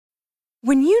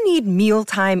When you need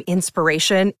mealtime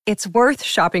inspiration, it's worth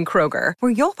shopping Kroger,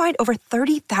 where you'll find over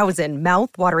 30,000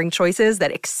 mouth-watering choices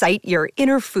that excite your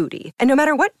inner foodie. And no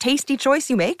matter what tasty choice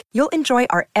you make, you'll enjoy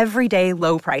our everyday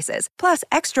low prices, plus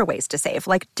extra ways to save,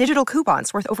 like digital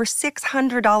coupons worth over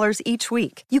 $600 each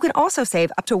week. You can also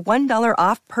save up to $1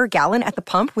 off per gallon at the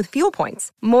pump with fuel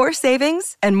points. More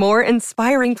savings and more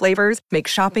inspiring flavors make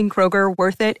shopping Kroger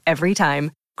worth it every time.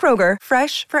 Kroger,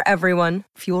 fresh for everyone.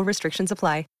 Fuel restrictions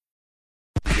apply.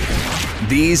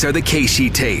 These are the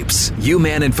Keishi tapes.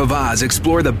 U-Man and Fawaz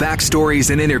explore the backstories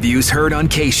and interviews heard on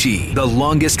Keishi, the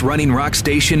longest-running rock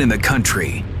station in the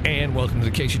country. And welcome to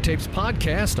the Keishi Tapes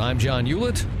podcast. I'm John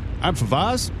Hewlett. I'm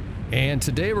Fawaz. And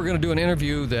today we're going to do an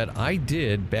interview that I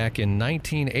did back in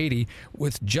 1980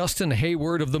 with Justin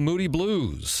Hayward of the Moody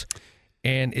Blues.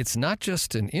 And it's not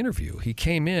just an interview. He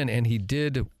came in and he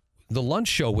did the lunch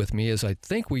show with me, as I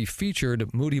think we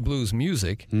featured Moody Blues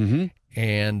music. Mm-hmm.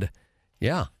 And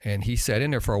he sat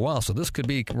in there for a while, so this could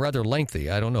be rather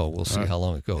lengthy. I don't know. We'll see how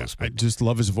long it goes. I just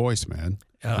love his voice, man.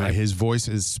 His voice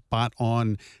is spot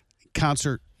on.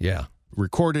 Concert,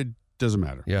 recorded, doesn't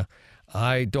matter. Yeah.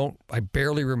 I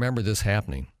barely remember this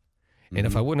happening. And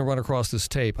if I wouldn't have run across this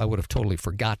tape, I would have totally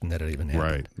forgotten that it even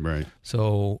happened. Right.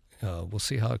 So we'll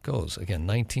see how it goes. Again,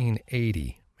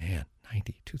 1980. Man,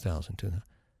 2000.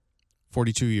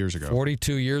 42 years ago.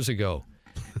 42 years ago.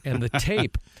 And the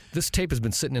tape, this tape has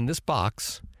been sitting in this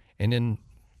box and in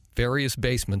various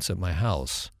basements at my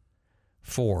house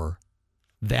for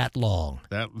that long.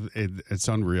 It's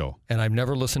unreal. And I've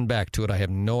never listened back to it. I have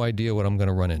no idea what I'm going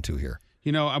to run into here.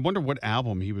 You know, I wonder what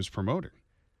album he was promoting.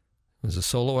 It was a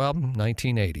solo album,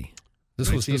 1980.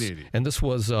 This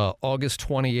was August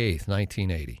 28th,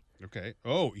 1980. Okay.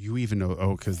 Oh, you even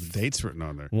know, because the date's written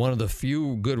on there. One of the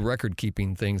few good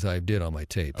record-keeping things I did on my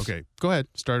tapes. Okay, go ahead.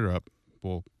 Start her up.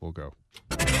 We'll go.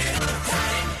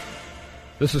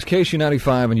 This is Keishi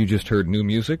 95, and you just heard new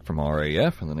music from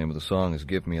RAF, and the name of the song is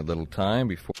Give Me a Little Time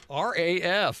Before...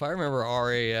 RAF. I remember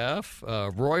RAF.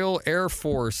 Royal Air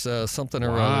Force, something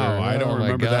or other. Wow, I don't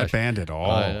remember that band at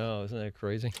all. I know. Isn't that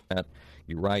crazy? At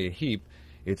Uriah Heep.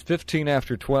 It's 15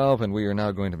 after 12, and we are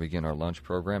now going to begin our lunch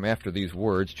program. After these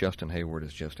words, Justin Hayward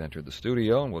has just entered the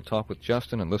studio, and we'll talk with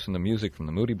Justin and listen to music from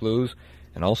the Moody Blues,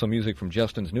 and also music from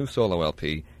Justin's new solo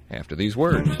LP, After These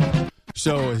Words.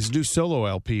 So his new solo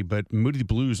LP, but Moody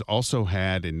Blues also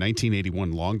had in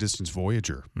 1981 Long Distance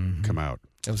Voyager come out.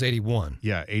 That was 81.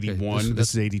 Yeah, 81. Okay, this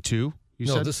is 82, you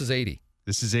said? No, this is 80.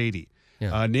 This is 80.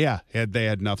 Yeah. They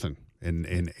had nothing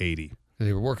in 80.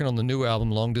 They were working on the new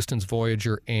album, Long Distance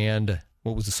Voyager, and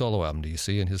what was the solo album? Do you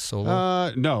see in his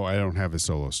solo? No, I don't have his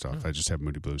solo stuff. I just have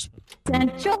Moody Blues.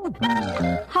 Central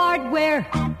Hardware.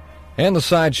 And the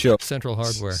sideshow. Central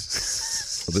Hardware.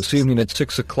 This evening at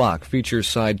 6 o'clock features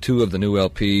side 2 of the new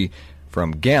LP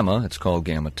from Gamma. It's called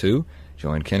Gamma 2.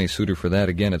 Join Kenny Suter for that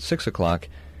again at 6 o'clock.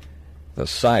 The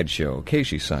Sideshow,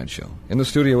 Keishi Sideshow. In the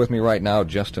studio with me right now,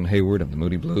 Justin Hayward of the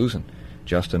Moody Blues. And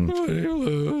Justin,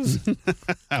 with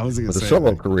a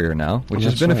solo career now, which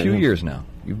has been a few years now.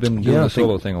 You've been doing the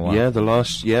solo thing a while.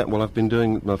 Well, I've been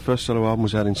doing, my first solo album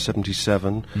was out in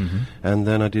 77, and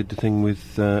then I did the thing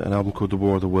with an album called The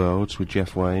War of the Worlds with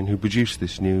Jeff Wayne, who produced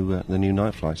this the new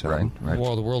Night Flight album. Right.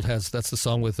 War of the World that's the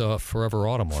song with Forever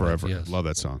Autumn on Forever. it. Yes. Love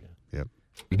that song. Yep.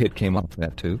 The hit came up for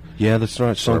that, too. Yeah, that's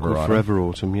right. Song called Forever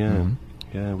Autumn,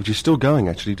 Yeah, which is still going,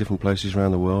 actually, different places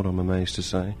around the world, I'm amazed to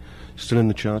say. Still in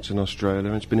the charts in Australia,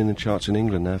 and it's been in the charts in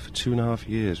England now for 2.5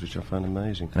 years, which I find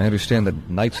amazing. And I understand that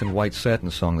Nights in White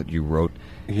Satin, song that you wrote,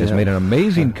 has made an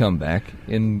amazing comeback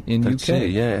in UK.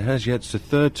 It has. Yeah, it's the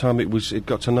third time it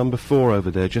got to number 4 over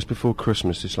there, just before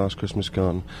Christmas, this last Christmas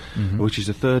gone, which is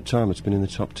the third time it's been in the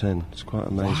top 10. It's quite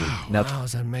amazing. Wow,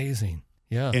 is that amazing?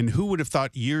 Yeah. And who would have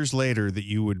thought years later that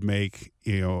you would make,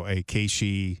 a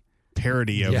Keishi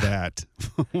parody of that,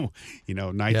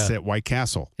 Nights at White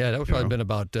Castle. Yeah, that would probably have been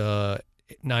about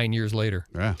 9 years later.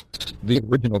 Yeah. The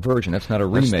original version, that's not a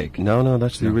remake.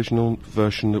 That's the original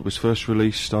version that was first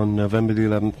released on November the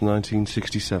 11th,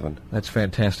 1967. That's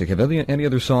fantastic. Have any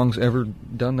other songs ever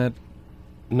done that?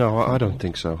 No, I don't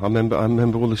think so. I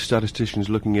remember all the statisticians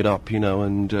looking it up,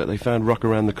 and they found Rock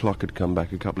Around the Clock had come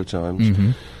back a couple of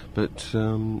times. But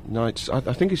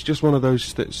I think it's just one of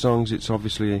those songs. It's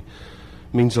obviously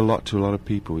means a lot to a lot of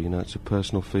people. It's a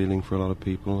personal feeling for a lot of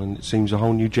people, and it seems a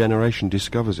whole new generation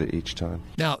discovers it each time.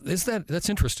 Now, that's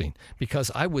interesting,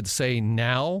 because I would say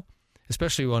now,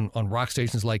 especially on rock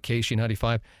stations like Keishi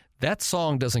 95, that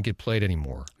song doesn't get played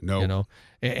anymore. No.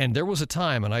 And there was a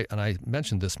time, and I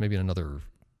mentioned this maybe in another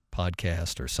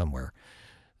podcast or somewhere,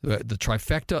 the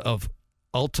trifecta of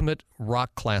ultimate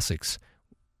rock classics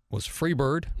was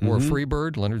Freebird, or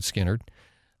Freebird, Leonard Skinner,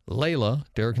 Layla,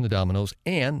 Derek and the Dominoes,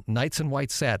 and Nights in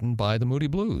White Satin by the Moody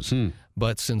Blues.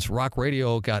 But since rock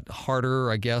radio got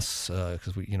harder, I guess,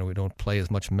 because we don't play as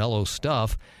much mellow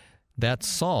stuff, that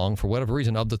song, for whatever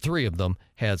reason, of the three of them,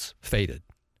 has faded.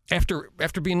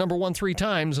 After being number 1 3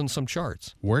 times in some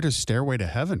charts. Where does Stairway to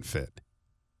Heaven fit?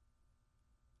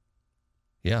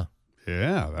 Yeah.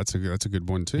 Yeah, that's a good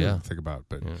one too to think about.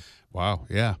 But wow,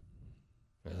 yeah.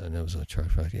 And it was a chart,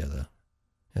 yeah.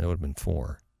 And it would have been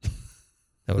 4.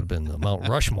 That would have been the Mount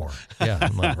Rushmore. Yeah,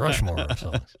 Mount Rushmore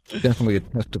songs. Definitely a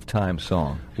test of time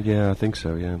song. Yeah, I think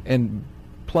so, yeah. And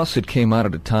plus it came out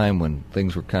at a time when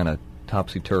things were kind of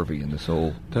topsy-turvy in this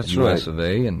whole US of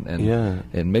A,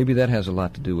 and maybe that has a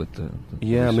lot to do with the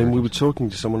I mean, we were talking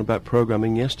to someone about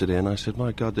programming yesterday, and I said,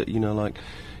 my God, that, like,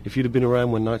 if you'd have been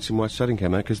around when Nights in White Satin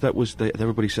came out, because that was,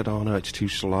 everybody said, oh no, it's too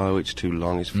slow, it's too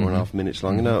long, it's 4.5 minutes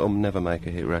long, no, it'll never make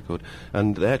a hit record.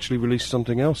 And they actually released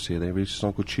something else here. They released a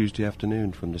song called Tuesday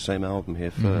Afternoon from the same album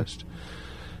here first.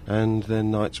 And then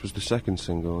Nights was the second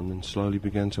single, and then slowly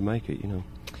began to make it,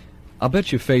 I'll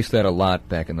bet you faced that a lot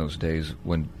back in those days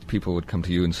when people would come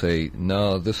to you and say,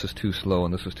 no, this is too slow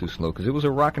and this is too slow, because it was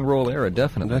a rock and roll era,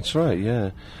 definitely. That's right,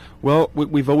 yeah. Well,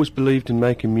 we've always believed in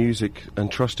making music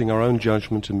and trusting our own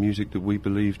judgment and music that we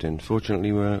believed in.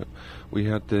 Fortunately, we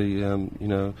had the,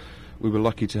 we were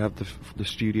lucky to have the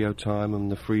studio time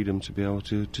and the freedom to be able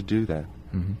to do that.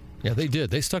 Yeah, they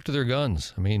did. They stuck to their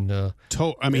guns. I mean,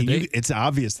 it's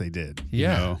obvious they did.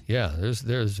 Yeah, yeah.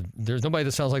 There's nobody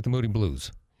that sounds like the Moody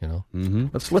Blues.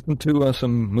 Let's listen to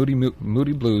some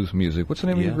Moody Blues music. What's the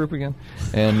name of your group again?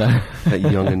 And that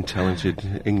young and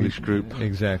talented English group.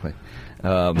 Exactly.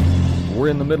 We're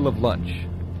in the middle of lunch.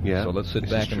 Yeah. So let's sit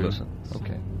back and listen.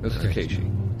 Okay. This is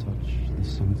Casey.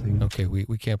 Okay,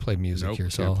 we can't play music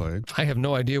here, so I have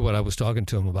no idea what I was talking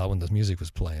to him about when the music was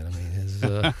playing. I mean, his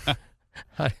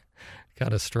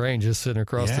kind of strange just sitting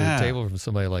across the table from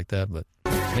somebody like that, but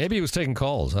maybe he was taking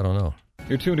calls. I don't know.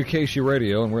 You're tuned to KC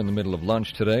Radio, and we're in the middle of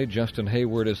lunch today. Justin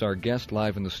Hayward is our guest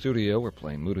live in the studio. We're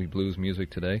playing Moody Blues music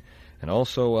today. And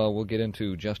also, we'll get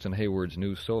into Justin Hayward's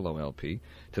new solo LP.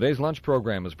 Today's lunch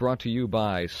program is brought to you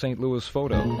by St. Louis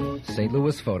Photo. St.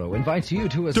 Louis Photo invites you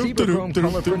to a Chrome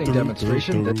color printing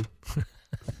demonstration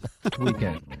this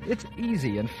weekend. It's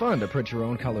easy and fun to print your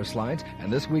own color slides,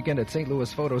 and this weekend at St.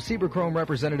 Louis Photo, Chrome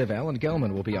representative Alan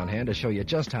Gelman will be on hand to show you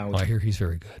just how... I hear he's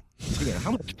very good.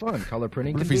 How much fun color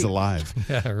printing can be. If he's alive.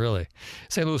 Yeah, really.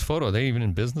 St. Louis Photo, are they even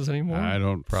in business anymore? I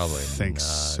don't probably think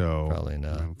so. Probably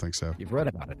not. I don't think so. You've read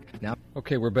about it. Now,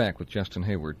 okay, we're back with Justin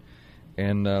Hayward.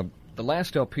 And the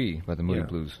last LP by the Moody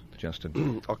Blues,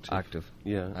 Justin. Octave.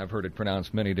 Yeah. I've heard it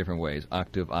pronounced many different ways.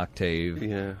 Octave, octave.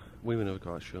 Yeah. We were never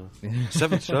quite sure.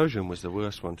 Seventh Sojourn was the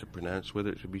worst one to pronounce,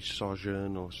 whether it should be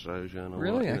Sojourn or Sojourn. Or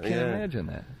really? I can't imagine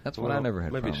that. That's what I never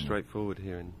had maybe problem straightforward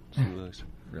here in St. Louis.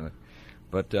 Really?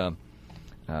 But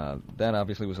that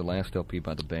obviously was the last LP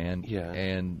by the band. Yeah.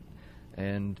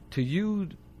 And to you,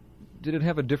 did it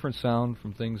have a different sound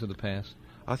from things of the past?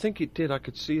 I think it did. I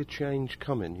could see a change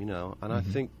coming, and I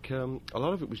think a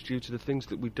lot of it was due to the things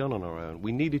that we'd done on our own.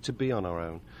 We needed to be on our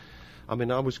own. I mean,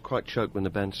 I was quite choked when the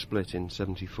band split in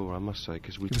 '74, I must say,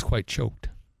 because we... He was quite choked.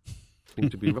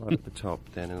 Seemed to be right at the top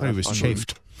then. And he was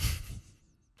chafed.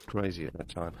 Crazy at that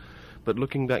time. But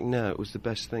looking back now, it was the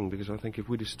best thing, because I think if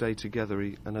we'd have stayed together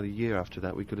another year after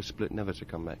that, we could have split never to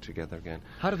come back together again.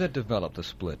 How did that develop, the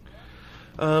split?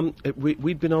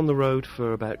 We'd been on the road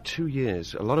for about 2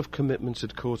 years. A lot of commitments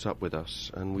had caught up with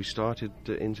us, and we started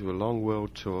into a long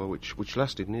world tour, which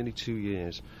lasted nearly 2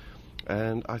 years.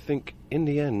 And I think, in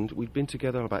the end, we'd been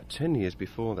together about 10 years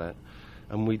before that,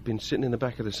 and we'd been sitting in the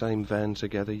back of the same van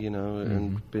together,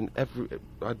 and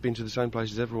I'd been to the same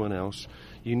place as everyone else.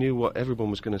 You knew what everyone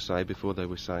was going to say before they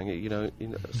were saying it.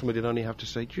 Somebody'd only have to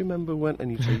say, "Do you remember when?"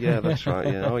 And you'd say, "Yeah, that's right.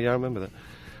 Yeah, oh yeah, I remember that."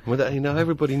 Well,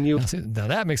 everybody knew. Now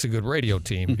that makes a good radio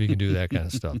team if you can do that kind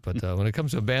of stuff. But when it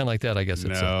comes to a band like that, I guess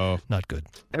it's not good.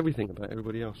 Everything about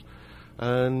everybody else.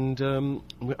 And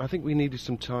I think we needed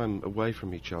some time away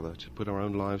from each other to put our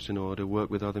own lives in order, work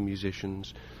with other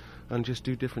musicians, and just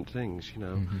do different things,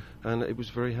 And it was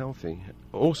very healthy.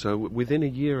 Also, within a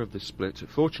year of the split,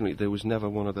 fortunately, there was never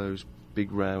one of those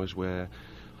big rows where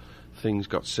things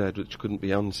got said which couldn't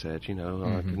be unsaid,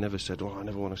 I could never said, "Oh, I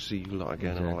never want to see you lot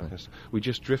again." Exactly. And all that kind of stuff. We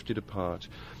just drifted apart.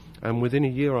 And within a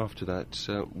year after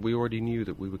that, we already knew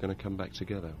that we were going to come back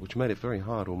together, which made it very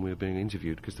hard when we were being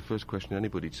interviewed, because the first question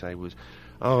anybody'd say was,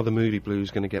 "Are the Moody Blues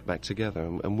going to get back together?"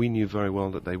 And we knew very well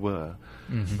that they were,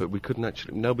 but we couldn't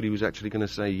actually. Nobody was actually going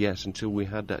to say yes until we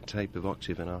had that tape of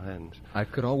Octave in our hands. I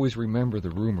could always remember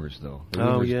the rumors, though. The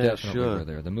rumors definitely were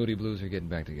there. The Moody Blues are getting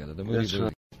back together. The Moody Blues.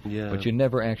 Right. Yeah. But you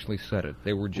never actually said it.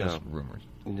 They were just rumors.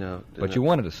 No. But you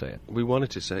wanted to say it. We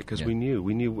wanted to say it because we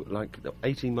knew like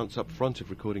 18 months up front of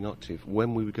recording Octave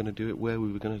when we were going to do it, where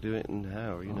we were going to do it, and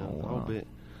how, the whole bit.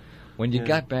 When you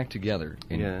got back together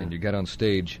and you got on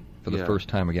stage for the first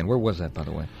time again, where was that, by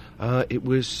the way? It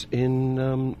was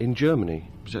in Germany.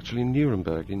 It was actually in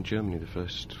Nuremberg, in Germany, the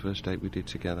first date we did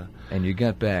together. And you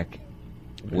got back.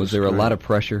 Was there a lot of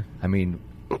pressure? I mean,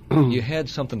 you had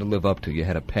something to live up to. You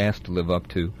had a past to live up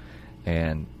to,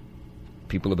 and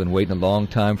people have been waiting a long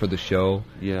time for the show.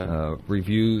 Yeah.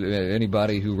 Review.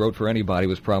 Anybody who wrote for anybody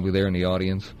was probably there in the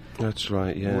audience. That's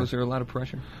right. Yeah. Was there a lot of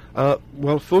pressure?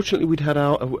 Well, fortunately, we'd had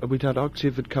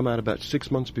Octave had come out about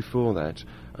 6 months before that,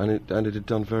 and it had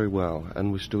done very well,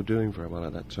 and was still doing very well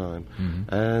at that time.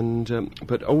 Mm-hmm. And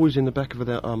but always in the back of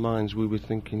our minds, we were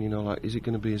thinking, like, is it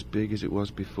going to be as big as it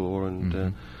was before,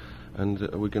 and and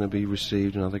are we going to be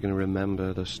received, and are they going to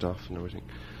remember the stuff and everything?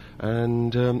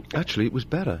 And actually, it was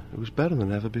better. It was better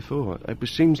than ever before. It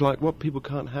seems like what people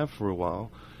can't have for a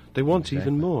while, they want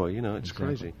even more. It's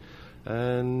crazy,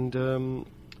 and.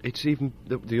 It's even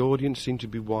the audience seemed to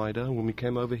be wider. When we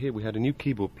came over here, we had a new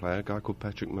keyboard player, a guy called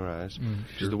Patrick Moraz,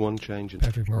 which is the one change.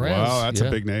 Patrick Moraz. Wow, that's a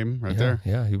big name right there.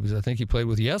 Yeah, he was. I think he played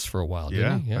with Yes for a while.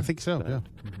 Didn't he? I think so. Yeah,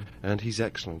 and he's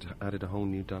excellent. Added a whole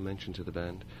new dimension to the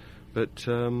band, but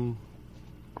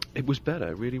it was better.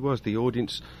 It really was. The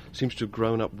audience seems to have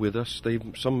grown up with us.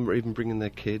 Some are even bringing their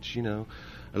kids. A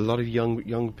lot of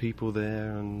young people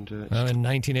there. And in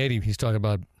 1980, he's talking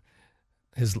about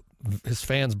his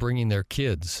fans bringing their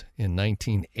kids in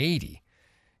 1980,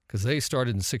 because they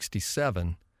started in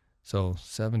 67, so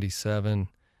 77.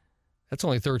 That's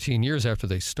only 13 years after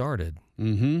they started.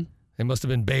 Mm-hmm. They must have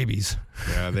been babies.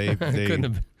 Yeah, they couldn't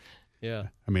have. Yeah.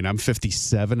 I mean, I'm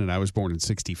 57 and I was born in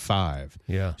 65.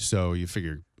 Yeah. So you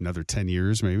figure another 10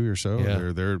 years maybe or so.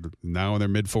 Yeah. They're now in their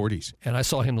mid-40s. And I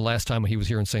saw him the last time he was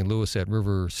here in St. Louis at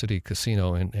River City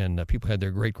Casino, and people had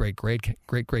their great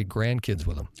grandkids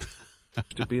with them.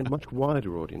 To be a much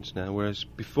wider audience now, whereas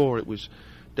before it was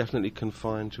definitely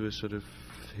confined to a sort of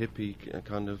hippie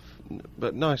kind of,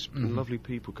 but nice, lovely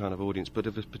people kind of audience, but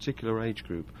of a particular age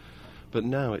group. But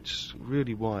now it's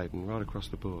really wide and right across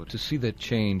the board. To see that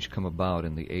change come about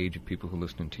in the age of people who are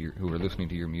listening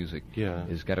to your music,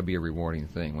 has got to be a rewarding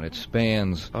thing. When it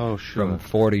spans from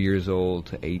 40 years old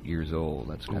to 8 years old,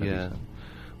 that's got to be something.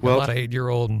 Well, a lot of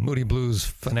 8-year-old Moody Blues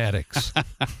fanatics.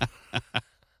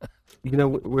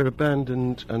 We're a band,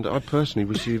 and I personally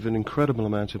receive an incredible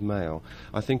amount of mail.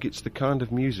 I think it's the kind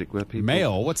of music where people...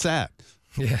 Mail? What's that?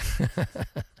 Yeah.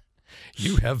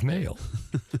 You have mail.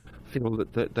 Feel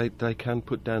that they can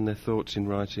put down their thoughts in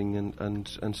writing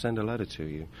and send a letter to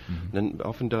you. Mm-hmm. And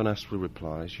often don't ask for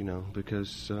replies,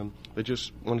 because they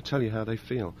just want to tell you how they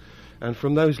feel. And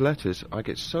from those letters, I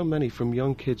get so many from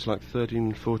young kids like 13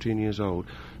 and 14 years old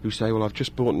who say, well, I've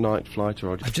just bought Night Flight,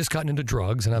 or I've just gotten into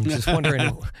drugs, and I'm just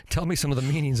wondering, tell me some of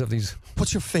the meanings of these.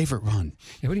 What's your favorite run?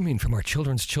 Yeah, what do you mean, from our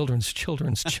children's children?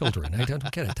 I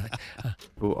don't get it.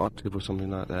 Or Octave or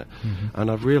something like that. Mm-hmm. And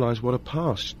I've realised what a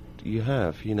past you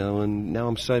have, and now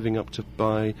I'm saving up to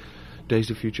buy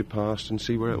Days of Future Past and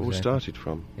see where it all started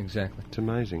from. Exactly. It's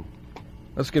amazing.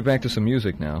 Let's get back to some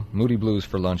music now. Moody Blues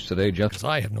for lunch today. Because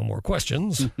I have no more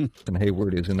questions. And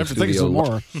Hayward is in the studio. Some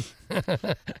more.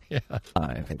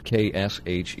 Live at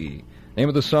KSHE. Name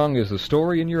of the song is The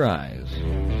Story in Your Eyes.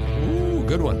 Ooh,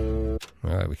 good one.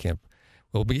 All right,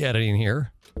 we'll be editing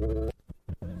here.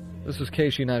 This is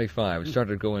KC95. We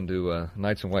started to go into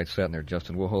Nights in White Satin there,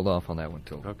 Justin. We'll hold off on that one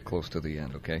till close to the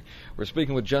end, okay? We're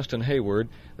speaking with Justin Hayward.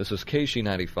 This is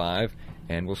KC95,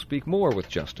 and we'll speak more with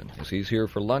Justin as he's here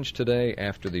for lunch today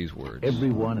after these words.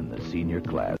 Everyone in the senior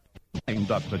class.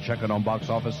 Duck to check it on box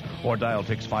office or dial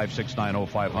Tix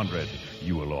 5690500.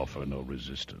 You will offer no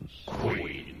resistance.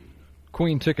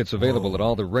 Queen tickets available at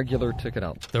all the regular ticket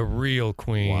outlets. The real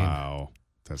Queen. Wow.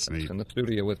 That's neat. In the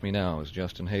studio with me now is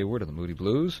Justin Hayward of the Moody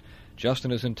Blues.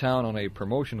 Justin is in town on a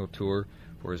promotional tour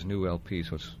for his new LP,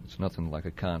 so it's nothing like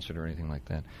a concert or anything like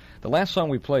that. The last song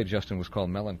we played, Justin, was called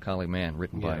Melancholy Man,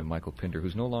 written by Michael Pinder,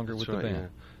 who's no longer with the band. Yeah.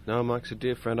 No, Mike's a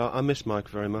dear friend. I miss Mike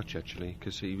very much, actually,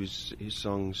 because his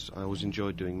songs I always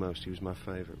enjoyed doing most. He was my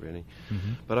favourite, really.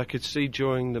 Mm-hmm. But I could see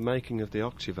during the making of the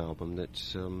Octave album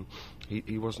that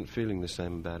he wasn't feeling the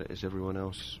same about it as everyone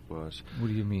else was. What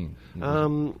do you mean?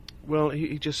 Well,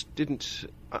 he just didn't.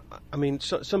 I mean,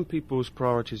 some people's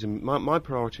priorities. My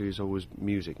priority is always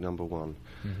music, number one,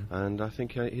 and I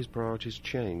think his priorities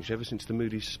changed ever since the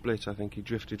Moody split. I think he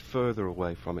drifted further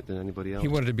away from it than anybody else. He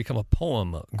wanted to become a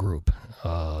poem group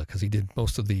because he did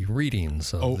most of the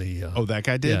readings of the. That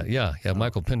guy did. Yeah.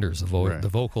 Michael Pinder's the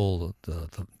vocal,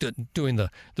 doing the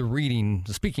reading,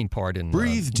 the speaking part in.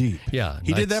 Breathe Deep. Yeah,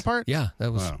 he did that part. Yeah,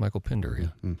 that was Michael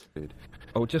Pinder. Yeah.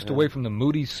 Oh, just away from the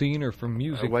Moody scene or from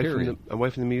music? Away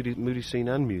from the Moody scene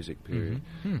and music period,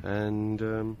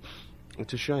 and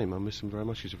it's a shame. I miss him very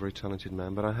much. He's a very talented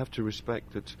man, but I have to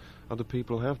respect that other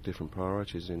people have different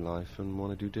priorities in life and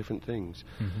want to do different things.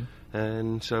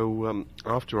 And so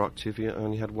after Octave, he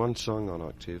only had one song on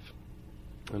Octave,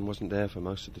 and wasn't there for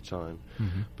most of the time.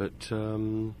 But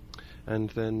and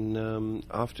then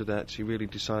after that, he really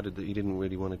decided that he didn't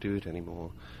really want to do it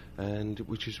anymore. And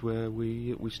which is where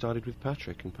we started with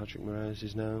Patrick, and Patrick Moraz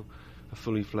is now a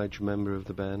fully fledged member of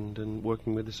the band and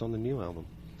working with us on the new album.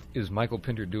 Is Michael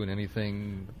Pinder doing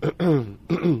anything?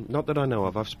 Not that I know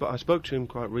of. I spoke to him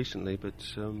quite recently, but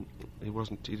he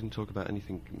didn't talk about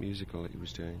anything musical that he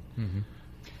was doing.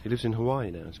 He lives in Hawaii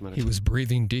now, as a matter of fact. He was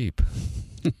breathing deep.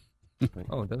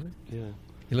 Oh, does he? Yeah.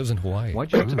 He lives in Hawaii.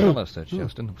 Why'd you have to tell us that,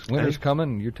 Justin? Winter's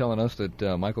coming, you're telling us that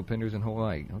Michael Pinder's in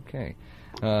Hawaii. Okay.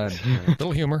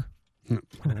 Little humor.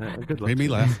 Good luck. Made me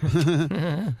laugh.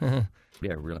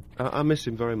 Yeah, really. I miss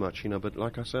him very much, but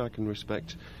like I say, I can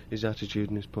respect his attitude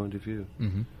and his point of view.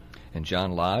 And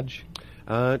John Lodge?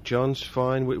 John's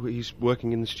fine. He's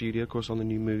working in the studio, of course, on the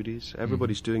new Moody's.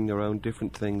 Everybody's doing their own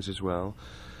different things as well.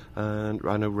 And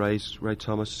I know Ray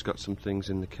Thomas has got some things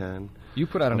in the can. You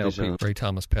put out an LP. Ray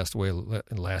Thomas passed away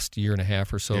last year and a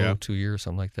half or so, 2 years,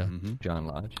 something like that. John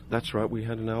Lodge. That's right. We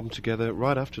had an album together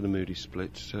right after the Moody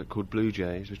split called Blue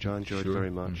Jays, which I enjoyed very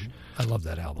much. I love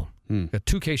that album. Got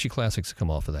 2 Casey classics that come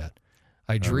off of that.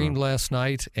 I Dreamed last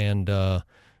night, and I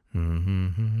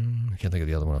can't think of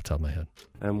the other one off the top of my head.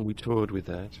 And we toured with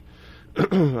that.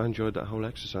 I enjoyed that whole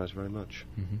exercise very much.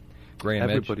 Graham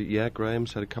Everybody, yeah,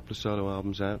 Graham's had a couple of solo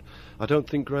albums out. I don't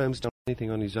think Graham's done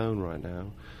anything on his own right now,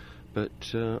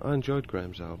 but I enjoyed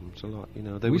Graham's albums a lot.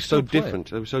 They were so different.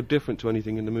 They were so different to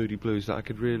anything in the Moody Blues that I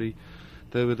could really.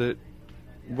 They were the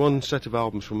one set of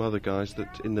albums from other guys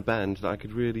that in the band that I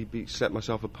could really set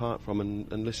myself apart from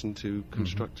and listen to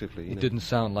constructively. It didn't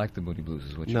sound like the Moody Blues,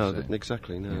 is what you're saying. No,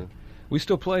 exactly. No. Yeah. We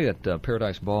still play at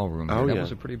Paradise Ballroom. Oh, that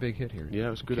was a pretty big hit here. Yeah,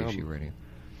 it was a good album. Radio.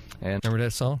 And remember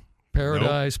that song?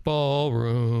 Paradise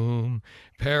Ballroom,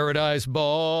 Paradise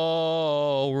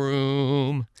Ballroom.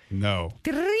 No.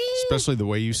 Especially the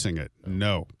way you sing it.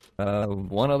 No.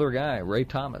 One other guy, Ray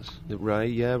Thomas.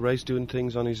 Ray's doing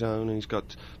things on his own, and he's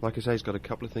got, like I say, he's got a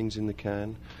couple of things in the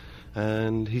can.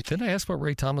 And Didn't I ask about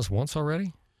Ray Thomas once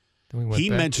already? He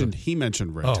mentioned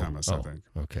Ray Thomas, I think.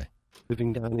 Okay.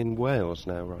 Living down in Wales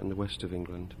now, right in the west of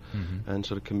England, and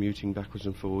sort of commuting backwards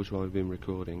and forwards while we've been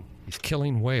recording. He's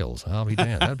killing whales. I'll be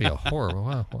damned. That'd be a horror.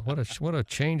 Wow, what a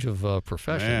change of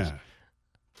professions. Yeah.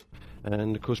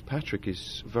 And of course, Patrick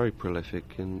is very prolific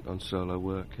on solo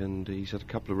work, and he's had a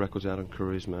couple of records out on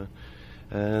Charisma,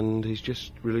 and he's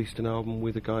just released an album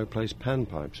with a guy who plays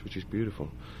panpipes, which is beautiful.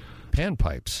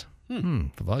 Panpipes.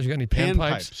 Vaz, you got any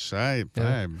panpipes? I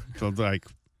feel like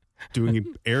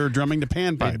doing air drumming to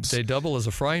panpipes. They double as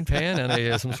a frying pan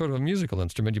and some sort of a musical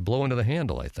instrument. You blow into the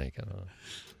handle, I think.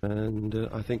 And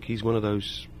I think he's one of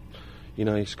those,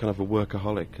 he's kind of a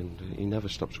workaholic, and he never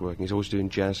stops working. He's always doing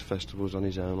jazz festivals on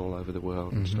his own all over the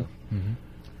world and stuff.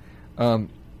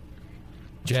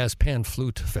 Jazz pan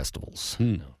flute festivals.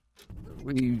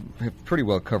 We have pretty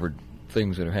well covered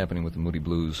things that are happening with the Moody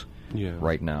Blues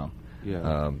right now.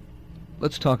 Yeah.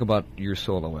 Let's talk about your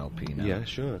solo LP now. Yeah,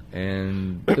 sure.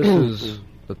 And this is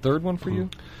the third one for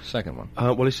you? Second one?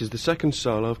 Well, this is the second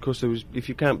solo. Of course, if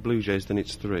you count Blue Jays, then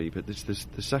it's 3, but this is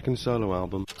the second solo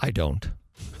album. I don't.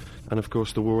 And, of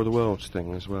course, the War of the Worlds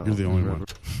thing as well. You're the only one.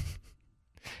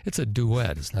 It's a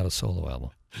duet. It's not a solo album.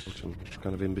 It's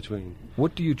kind of in between.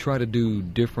 What do you try to do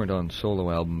different on solo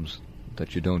albums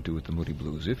that you don't do with the Moody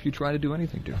Blues, if you try to do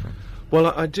anything different? Well,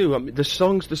 I do. I mean, the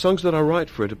songs that I write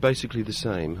for it are basically the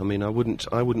same. I mean, I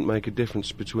wouldn't make a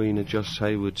difference between a Just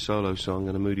Hayward solo song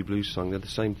and a Moody Blues song. They're the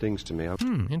same things to me.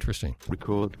 Interesting.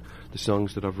 Record the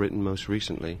songs that I've written most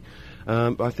recently.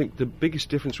 I think the biggest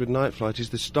difference with Night Flight is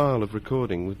the style of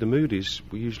recording. With the Moody's,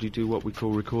 we usually do what we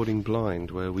call recording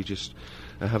blind, where we just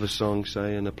have a song,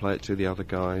 say, and I play it to the other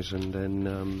guys, and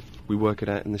then we work it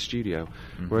out in the studio.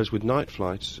 Whereas with Night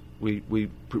Flights, we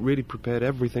really prepared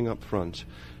everything up front,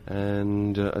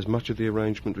 and as much of the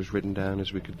arrangement was written down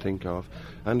as we could think of,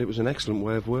 and it was an excellent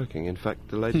way of working. In fact,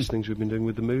 the latest things we've been doing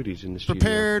with the Moodies in the studio.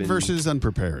 Prepared versus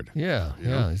unprepared. Yeah.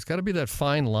 There's got to be that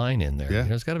fine line in there. Yeah.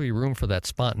 There's got to be room for that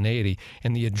spontaneity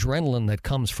and the adrenaline that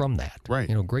comes from that. Right.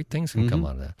 Great things can come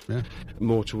out of that. Yeah.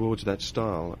 More towards that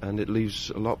style, and it leaves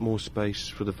a lot more space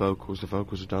for the vocals. The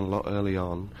vocals are done a lot early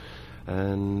on,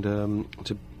 and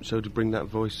to bring that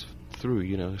voice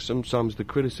through. Sometimes the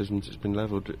criticism that's been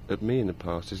levelled at me in the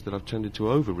past is that I've tended to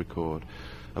over-record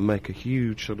and make a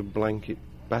huge sort of blanket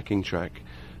backing track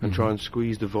and try and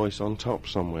squeeze the voice on top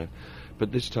somewhere.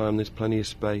 But this time there's plenty of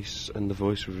space, and the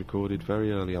voice was recorded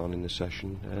very early on in the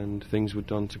session, and things were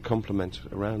done to complement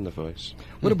around the voice.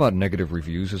 What about negative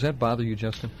reviews? Does that bother you,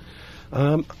 Justin?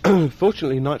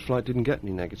 Fortunately, Night Flight didn't get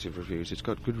any negative reviews. It's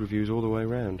got good reviews all the way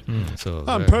around.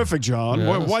 I'm perfect, John.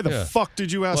 Yeah, why the fuck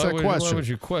did you ask that question? Why would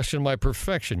you question my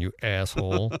perfection, you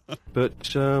asshole?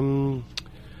 But, no,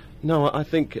 I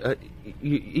think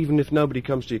even if nobody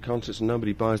comes to your concerts and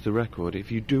nobody buys the record,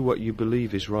 if you do what you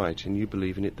believe is right and you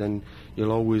believe in it, then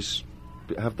you'll always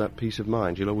have that peace of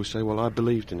mind. You'll always say, well, I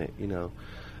believed in it,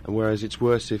 And whereas it's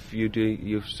worse if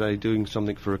you say doing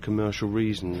something for a commercial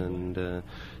reason and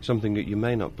something that you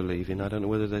may not believe in. I don't know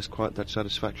whether there's quite that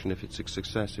satisfaction if it's a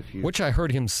success. Which I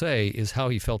heard him say is how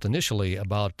he felt initially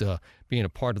about being a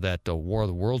part of that War of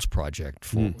the Worlds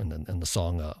project, and the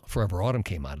song Forever Autumn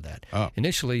came out of that. Oh.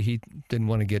 Initially, he didn't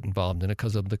want to get involved in it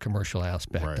because of the commercial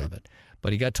aspect of it.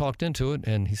 But he got talked into it,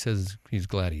 and he says he's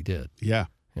glad he did. Yeah.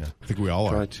 I think we all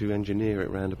are. Try to engineer it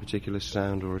around a particular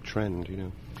sound or a trend,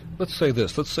 Let's say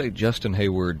this. Let's say Justin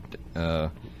Hayward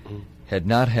had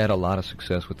not had a lot of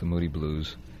success with the Moody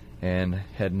Blues and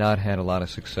had not had a lot of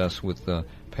success with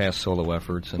past solo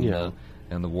efforts and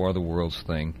the War of the Worlds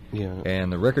thing. Yeah.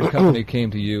 And the record company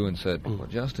came to you and said, well,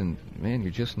 Justin, man,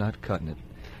 you're just not cutting it.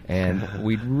 And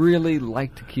we'd really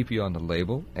like to keep you on the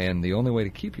label, and the only way to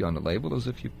keep you on the label is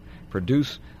if you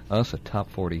produce us a top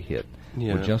 40 hit.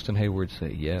 Yeah. Would Justin Hayward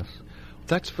say yes?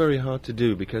 That's very hard to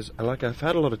do because, I've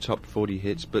had a lot of top 40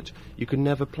 hits, but you can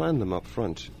never plan them up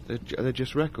front. They're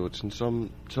just records, and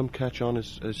some catch on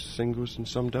as singles and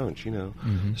some don't, The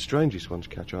strangest ones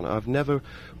catch on. I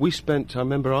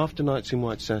remember after Nights in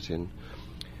White Satin,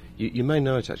 you may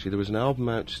know it actually, there was an album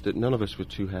out that none of us were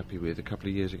too happy with a couple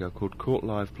of years ago called Court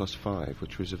Live +5,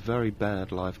 which was a very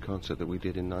bad live concert that we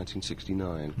did in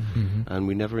 1969, and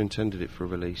we never intended it for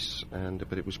release,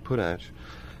 but it was put out.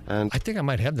 And I think I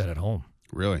might have that at home.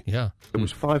 Really? Yeah. There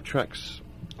was 5 tracks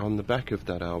on the back of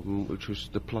that album, which was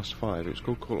the +5. It was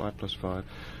called Court Live +5,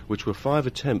 which were 5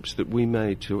 attempts that we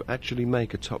made to actually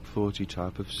make a top 40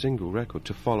 type of single record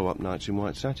to follow up Nights in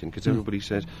White Satin, because everybody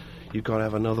said, you've got to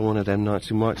have another one of them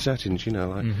Nights in White Satins,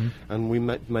 and we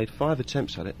made 5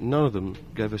 attempts at it. None of them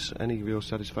gave us any real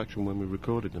satisfaction when we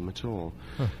recorded them at all.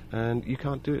 And you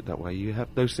can't do it that way.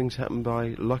 Those things happen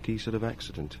by lucky sort of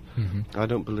accident. I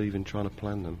don't believe in trying to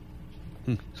plan them.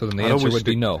 So then the answer would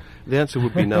be no. The answer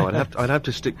would be no. I'd have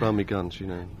to stick by my guns,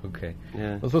 Okay.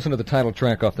 Yeah. Let's listen to the title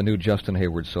track off the new Justin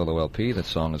Hayward solo LP. That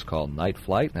song is called Night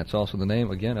Flight, and that's also the name,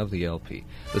 again, of the LP.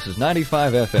 This is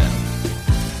 95 FM.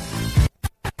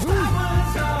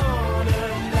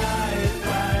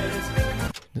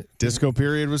 Disco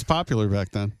period was popular back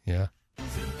then. Yeah.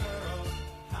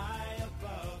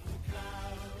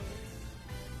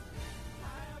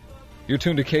 You're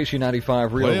tuned to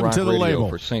KC95 Real Welcome Rock to the Radio label.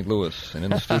 for St. Louis, and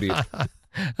in the studio.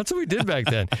 That's what we did back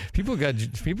then. People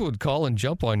would call and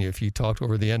jump on you if you talked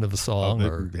over the end of a song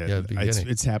the beginning.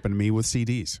 It's happened to me with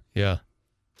CDs. Yeah.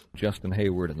 Justin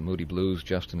Hayward and the Moody Blues.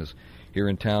 Justin is here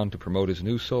in town to promote his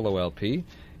new solo LP,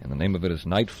 and the name of it is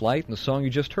Night Flight, and the song you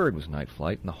just heard was Night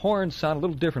Flight, and the horns sound a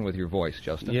little different with your voice,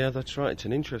 Justin. Yeah, that's right. It's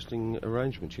an interesting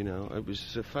arrangement, It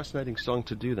was a fascinating song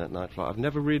to do, that Night Flight. I've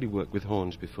never really worked with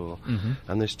horns before,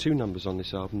 and there's 2 numbers on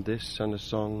this album, this and a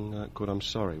song called I'm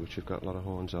Sorry, which have got a lot of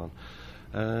horns on.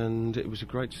 And it was a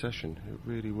great session. It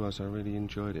really was. I really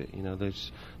enjoyed it.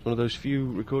 There's one of those few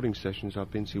recording sessions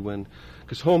I've been to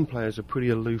because horn players are pretty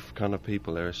aloof kind of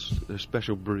people. They're a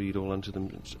special breed all unto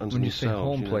themselves. When you say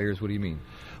horn players, what do you mean?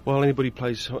 Well, anybody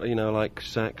plays, like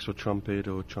sax or trumpet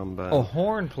or trombone. Oh,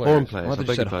 horn players. Horn players. I thought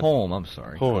you said home. I'm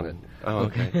sorry. Horn. Oh,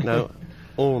 okay. No,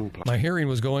 horn players. My hearing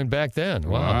was going back then.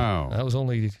 Wow. That was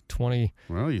only 20.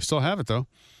 Well, you still have it, though.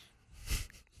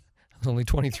 I was only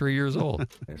 23 years old.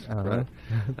 Right.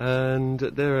 And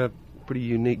they're a pretty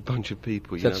unique bunch of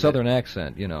people. It's that southern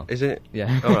accent, Is it?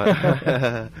 Yeah. All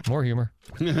right. More humor.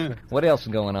 What else is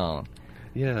going on?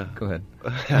 Yeah. Go ahead.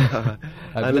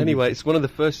 And anyway, it's one of the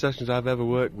first sessions I've ever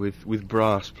worked with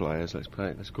brass players. Let's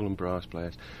call them brass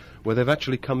players, where they've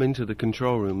actually come into the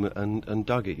control room and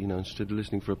dug it. Instead of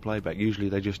listening for a playback. Usually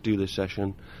they just do this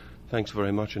session. Thanks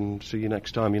very much, and see you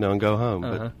next time. And go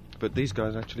home. But these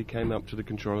guys actually came up to the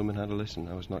control room and had a listen.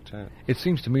 I was knocked out. It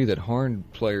seems to me that horn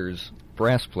players,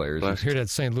 brass players... You hear that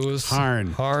St. Louis?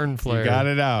 Horn player. You got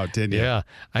it out, didn't you? Yeah.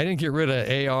 I didn't get rid of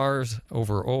ARs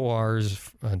over ORs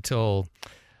until,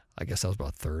 I guess I was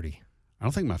about 30. I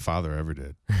don't think my father ever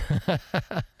did.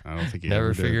 I don't think he Never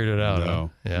ever figured did. it out. No. Huh?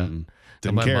 Yeah. Mm-mm.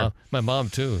 Didn't care. My mom,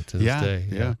 too, to this day.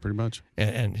 Yeah, pretty much.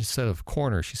 And instead of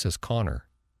corner, she says Connor.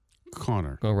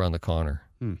 Connor. Go around the corner.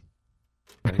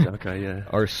 Okay, yeah.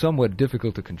 Are somewhat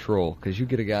difficult to control, because you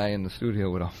get a guy in the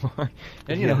studio with a horn,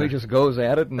 and he just goes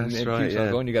at it and keeps on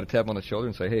going. You got to tap him on the shoulder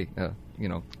and say, "Hey,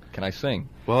 can I sing?"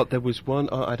 Well, there was one.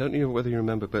 I don't know whether you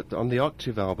remember, but on the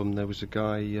Octave album, there was a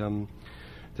guy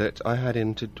that I had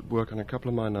in to work on a couple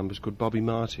of my numbers called Bobby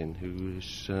Martin, who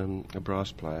is a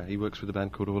brass player. He works with a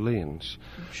band called Orleans.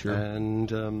 Sure.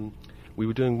 And we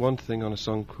were doing one thing on a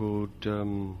song called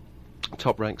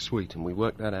Top Rank Suite, and we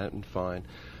worked that out and fine.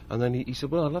 And then he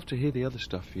said, "Well, I'd love to hear the other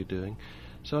stuff you're doing."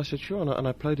 So I said, "Sure," and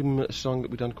I played him a song that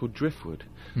we'd done called Driftwood.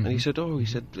 And he said,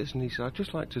 "Listen," I'd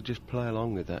just like to just play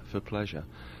along with that for pleasure."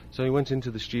 So he went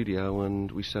into the studio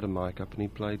and we set a mic up and he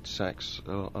played sax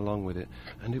along with it.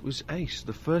 And it was ace.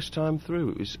 The first time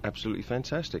through, it was absolutely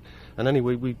fantastic. And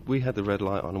anyway, we had the red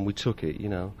light on and we took it,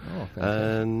 Oh, fantastic.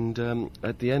 And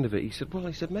at the end of it, he said,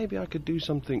 "Maybe I could do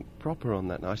something proper on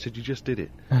that." And I said, "You just did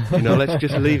it. Let's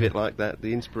just leave it like that."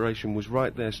 The inspiration was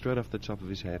right there, straight off the top of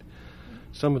his head.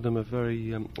 Some of them are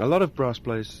very... a lot of brass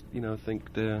players,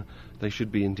 think they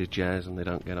should be into jazz and they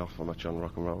don't get off much on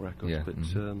rock and roll records. Yeah. But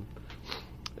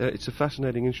it's a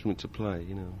fascinating instrument to play,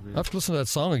 really. I'll have to listen to that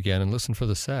song again and listen for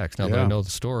the sax now that I know the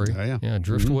story. Yeah.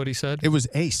 Driftwood, he said? It was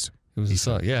Ace. It was a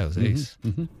song. Yeah, it was Ace.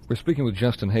 Mm-hmm. We're speaking with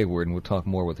Justin Hayward, and we'll talk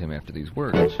more with him after these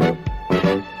words.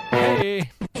 Hey!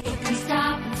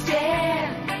 Stop and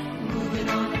stare, moving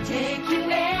on to take you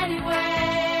anywhere.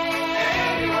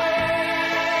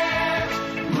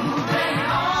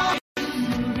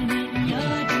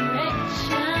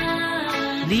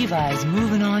 Levi's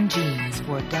moving on jeans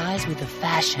for guys with a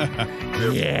fashion.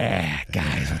 Yeah,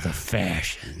 guys with a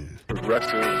fashion.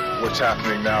 Progressive, what's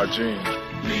happening now, jeans.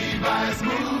 Levi's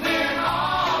moving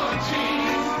on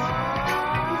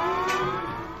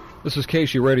jeans. This is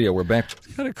KC Radio. We're back.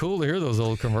 It's kind of cool to hear those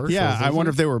old commercials. Yeah, I wonder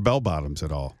if they were bell bottoms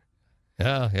at all.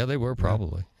 Yeah, they were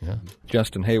probably. Yeah.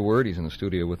 Justin Hayward, he's in the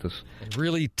studio with us.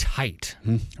 Really tight.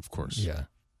 Of course. Yeah.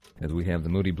 As we have the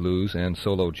Moody Blues and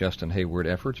solo Justin Hayward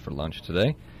efforts for lunch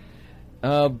today.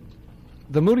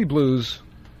 The Moody Blues,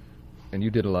 and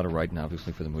you did a lot of writing,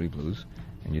 obviously, for the Moody Blues,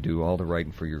 and you do all the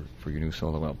writing for your new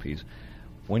solo LPs.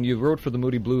 When you wrote for the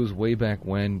Moody Blues way back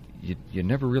when, you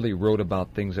never really wrote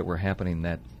about things that were happening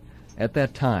at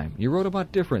that time. You wrote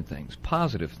about different things,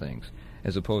 positive things,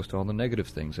 as opposed to all the negative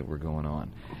things that were going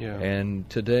on. Yeah. And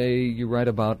today you write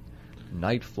about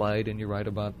night flight, and you write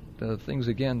about things,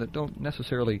 again, that don't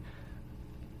necessarily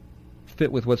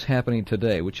fit with what's happening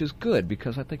today, which is good,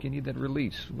 because I think you need that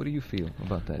release. What do you feel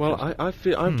about that? Well, I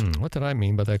feel... what did I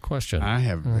mean by that question?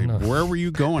 Where were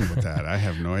you going with that? I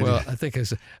have no idea. Well, I think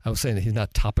I was saying that he's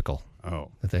not topical. Oh.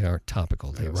 That they aren't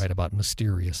topical. They write about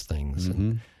mysterious things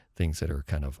and things that are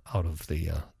kind of out of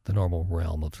the normal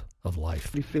realm of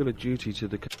life. You feel a duty to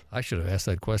the... I should have asked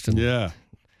that question. Yeah.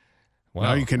 Wow.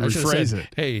 Now you can rephrase it.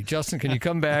 Hey, Justin, can you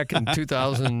come back in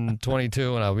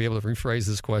 2022 and I'll be able to rephrase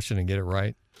this question and get it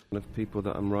right? Of people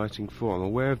that I'm writing for. I'm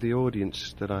aware of the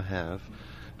audience that I have,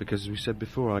 because as we said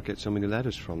before, I get so many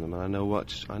letters from them, and I know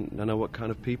what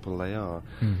kind of people they are.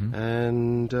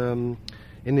 And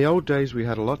in the old days, we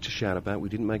had a lot to shout about. We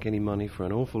didn't make any money for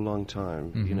an awful long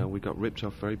time. We got ripped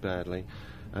off very badly,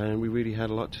 and we really had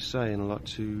a lot to say and a lot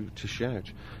to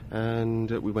shout. And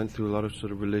we went through a lot of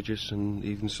sort of religious and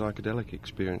even psychedelic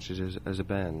experiences as a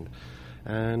band.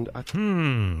 And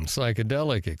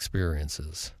psychedelic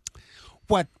experiences.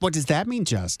 What does that mean,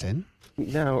 Justin?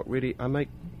 Now, really, I make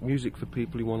music for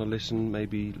people who want to listen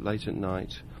maybe late at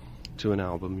night to an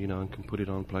album, and can put it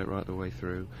on, play it right the way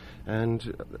through. And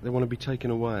they want to be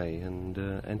taken away and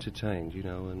entertained,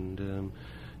 and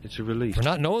it's a release. For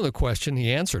not knowing the question,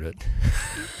 he answered it.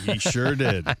 He sure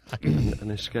did.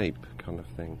 An escape kind of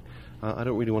thing. I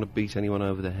don't really want to beat anyone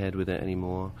over the head with it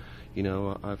anymore.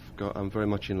 I'm very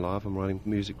much in love. I'm writing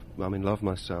music. I'm in love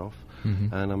myself.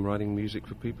 And I'm writing music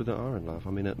for people that are in love.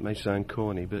 I mean, it may sound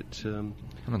corny, but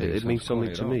it means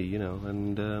something to me,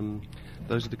 and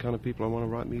those are the kind of people I want to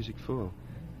write music for.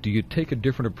 Do you take a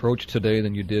different approach today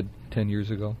than you did 10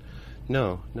 years ago?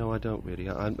 No, I don't really.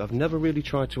 I've never really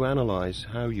tried to analyse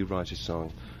how you write a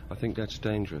song. I think that's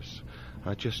dangerous.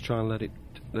 I just try and let it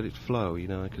flow,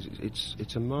 because it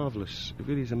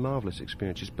really is a marvellous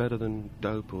experience. It's better than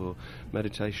dope or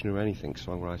meditation or anything,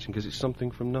 songwriting, because it's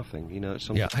something from nothing, It's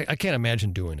something. Yeah, I can't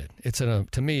imagine doing it.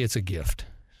 To me, it's a gift.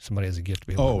 Somebody has a gift to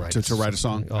be able to write to write a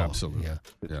song? Oh, absolutely.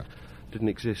 Yeah. Didn't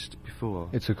exist before.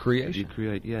 It's a creation. You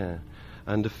create, yeah.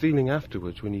 And the feeling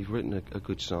afterwards when you've written a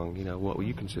good song, what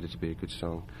you consider to be a good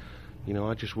song,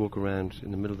 I just walk around in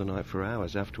the middle of the night for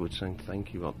hours afterwards saying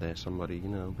thank you up there, somebody,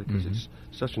 because it's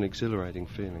such an exhilarating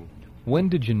feeling. When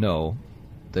did you know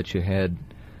that you had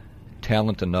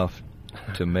talent enough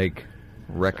to make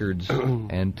records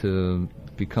and to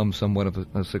become somewhat of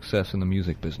a success in the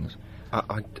music business?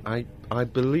 I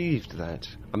believed that.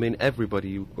 I mean,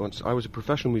 everybody wants. I was a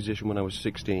professional musician when I was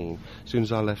 16. As soon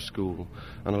as I left school,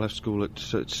 and I left school at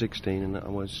 16, and I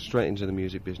was straight into the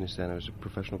music business. Then I was a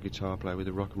professional guitar player with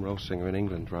a rock and roll singer in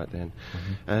England right then.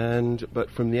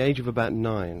 But from the age of about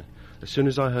 9, as soon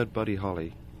as I heard Buddy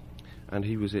Holly, and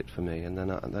he was it for me. And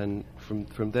then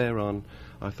from there on,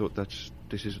 I thought that's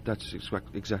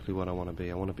exactly what I want to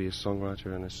be. I want to be a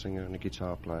songwriter and a singer and a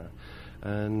guitar player.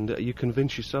 And you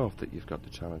convince yourself that you've got the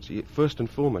talent. So first and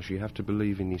foremost, you have to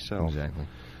believe in yourself. Exactly.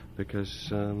 Because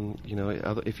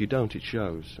if you don't, it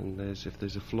shows. And if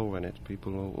there's a flaw in it,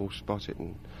 people will spot it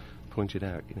and point it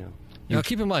out. Now,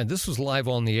 keep in mind, this was live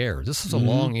on the air. This is a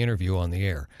long interview on the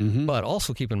air. But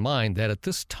also keep in mind that at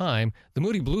this time, the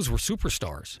Moody Blues were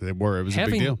superstars. They were. It was a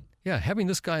big deal. Yeah, having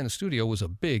this guy in the studio was a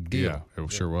big deal. Yeah,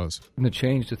 it sure was. And it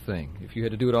changed a thing. If you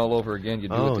had to do it all over again,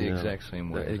 you'd do it the exact same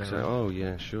way. Oh,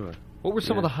 yeah, sure. What were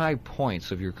some of the high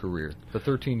points of your career? The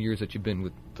 13 years that you've been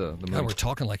with the Moody? Yeah, we're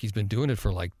talking like he's been doing it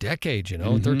for like decades,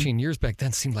 13 years back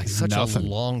then seemed like such a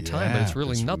long time, but it's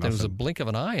really nothing. It was a blink of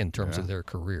an eye in terms of their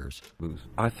careers.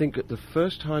 I think the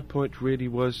first high point really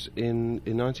was in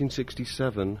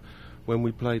 1967 when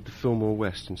we played the Fillmore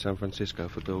West in San Francisco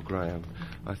for Bill Graham.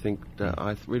 I think that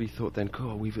I really thought then,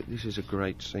 this is a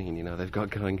great scene, they've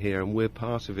got going here, and we're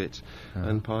part of it,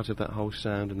 and part of that whole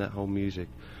sound and that whole music.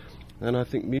 And I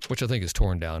think which I think is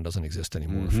torn down, doesn't exist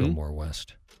anymore, Fillmore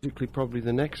West. Musically, probably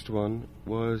the next one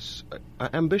was...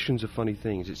 ambitions are funny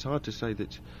things. It's hard to say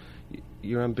that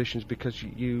your ambitions, because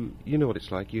you know what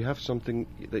it's like. You have something,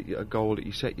 a goal that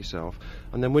you set yourself,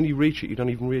 and then when you reach it, you don't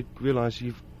even realise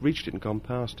you've reached it and gone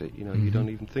past it. You don't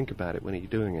even think about it when you're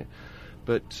doing it.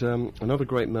 But another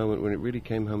great moment when it really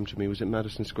came home to me was at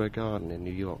Madison Square Garden in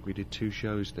New York. We did 2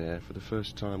 shows there. For the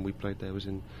first time we played there was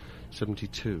in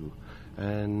 72.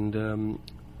 And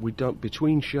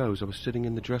between shows, I was sitting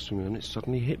in the dressing room, and it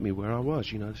suddenly hit me where I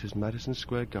was. This is Madison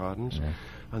Square Gardens,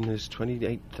 and there's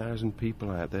 28,000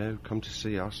 people out there who come to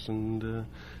see us, and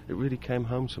it really came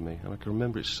home to me. And I can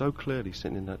remember it so clearly,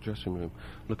 sitting in that dressing room,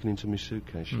 looking into my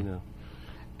suitcase,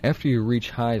 After you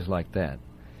reach highs like that,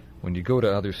 when you go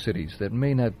to other cities that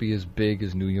may not be as big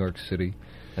as New York City,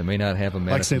 that may not have a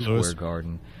Madison Square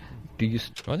Garden... I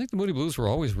think the Moody Blues were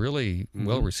always really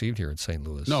well received here in St.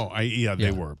 Louis. No,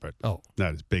 they were, but not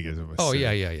as big as it was. Oh,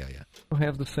 yeah. You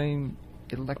have the same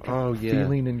electric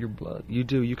feeling in your blood. You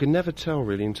do. You can never tell,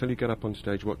 really, until you get up on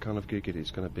stage what kind of gig it is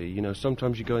going to be.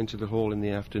 Sometimes you go into the hall in the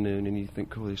afternoon and you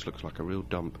think, this looks like a real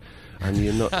dump, and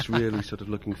you're not really sort of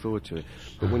looking forward to it.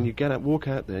 But when you walk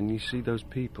out there and you see those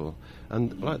people,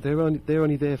 and they're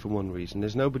only there for one reason.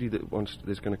 There's nobody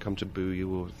that's going to come to boo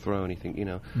you or throw anything.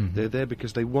 They're there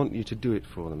because they want you to do it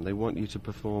for them. They want you to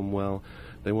perform well.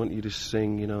 They want you to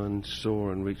sing, and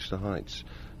soar and reach the heights.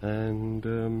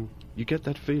 And you get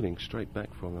that feeling straight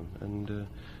back from them. And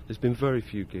there's been very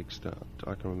few gigs that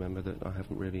I can remember that I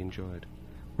haven't really enjoyed.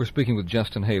 We're speaking with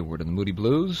Justin Hayward of the Moody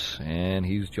Blues, and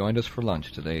he's joined us for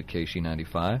lunch today at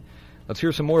KC95. Let's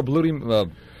hear some more Moody.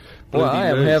 I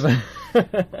am having...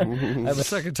 That's the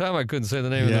second time I couldn't say the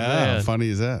name of the band. Yeah, how funny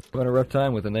is that? Having a rough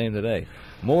time with the name today.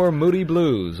 More Moody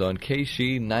Blues on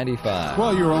KC95.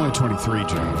 Well, you were only 23,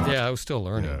 John. Yeah, I was still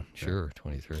learning. Sure,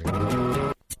 23.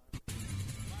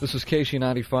 This is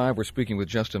KC95. We're speaking with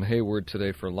Justin Hayward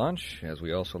today for lunch, as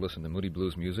we also listen to Moody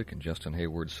Blues music and Justin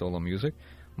Hayward's solo music.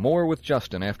 More with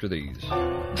Justin after these.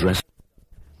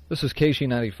 This is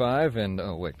KC95, and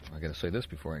I got to say this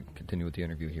before I continue with the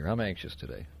interview here. I'm anxious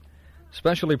today.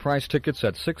 Specially priced tickets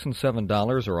at $6 and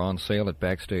 $7 are on sale at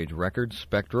Backstage Records,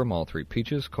 Spectrum, All Three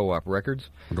Peaches, Co-op Records.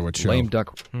 Wonder what show? Lame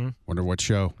Duck. Wonder what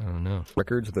show? I don't know.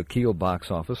 Records, the Kiel box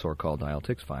office, or call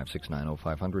Dial-Tix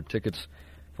 5690500. Tickets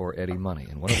for Eddie Money.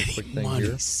 And one other quick thing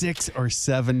here. $6 or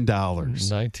 $7.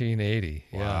 1980.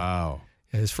 Yeah. Wow.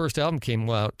 His first album came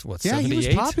out, 78? He was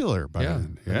popular by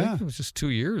then. I think it was just 2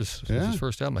 years since his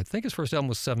first album. I think his first album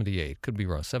was 78. Could be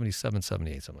wrong. 77,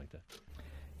 78, something like that.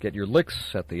 Get your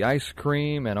licks at the Ice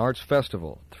Cream and Arts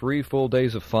Festival. 3 full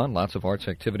days of fun, lots of arts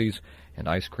activities, and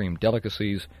ice cream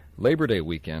delicacies. Labor Day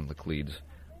weekend, Laclede's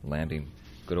Landing,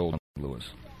 good old Louis.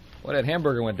 Well, that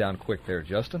hamburger went down quick there,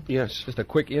 Justin. Yes. Just a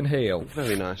quick inhale.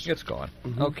 Very nice. It's gone.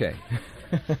 Mm-hmm. Okay.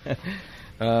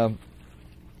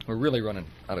 We're really running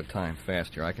out of time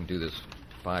fast here. I can do this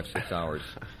 5-6 hours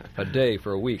a day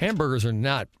for a week. Hamburgers are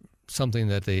not something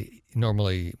that they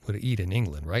normally would eat in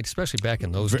England, right? Especially back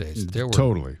in those days.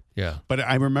 Totally. Yeah. But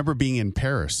I remember being in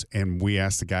Paris, and we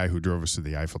asked the guy who drove us to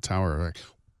the Eiffel Tower, like,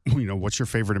 what's your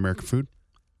favorite American food?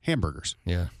 Hamburgers.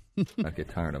 Yeah. I'd get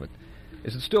tired of it.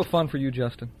 Is it still fun for you,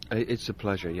 Justin? It's a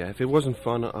pleasure, yeah. If it wasn't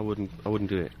fun, I wouldn't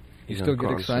do it. You still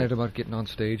get excited about getting on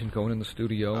stage and going in the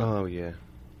studio? Oh, yeah.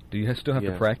 Do you still have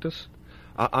to practice?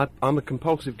 I'm a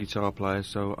compulsive guitar player,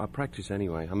 so I practice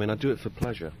anyway. I mean, I do it for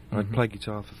pleasure. I play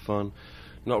guitar for fun.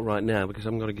 Not right now, because I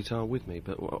haven't got a guitar with me,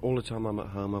 but all the time I'm at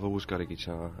home, I've always got a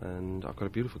guitar, and I've got a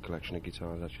beautiful collection of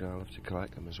guitars, actually. I love to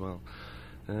collect them as well.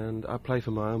 And I play for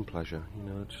my own pleasure,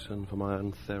 and for my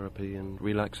own therapy and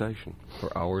relaxation.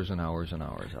 For hours and hours and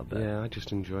hours, I bet. Yeah, I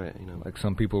just enjoy it, Like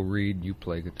some people read, you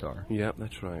play guitar. Yeah,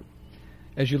 that's right.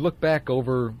 As you look back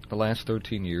over the last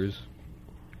 13 years,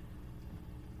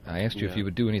 I asked you if you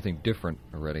would do anything different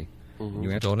already. Mm-hmm.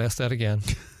 You don't ask that again.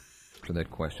 For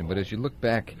that question. But as you look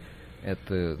back at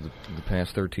the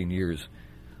past 13 years,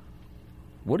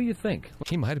 what do you think?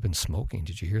 He might have been smoking.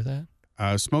 Did you hear that?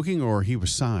 Smoking, or he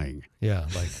was sighing. Yeah,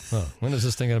 like, when is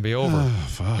this thing going to be over? Oh,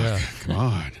 fuck. Yeah. Come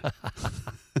on.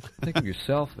 Think of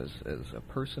yourself as a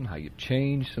person, how you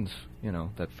changed since,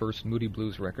 that first Moody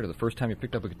Blues record, or the first time you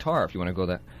picked up a guitar, if you want to go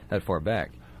that far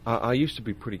back. I used to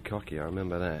be pretty cocky, I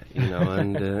remember that,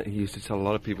 and he used to tell a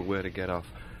lot of people where to get off.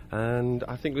 And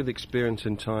I think with experience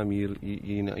and time, you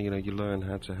learn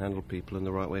how to handle people and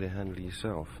the right way to handle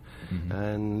yourself. Mm-hmm.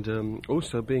 And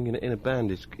also being in a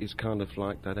band is kind of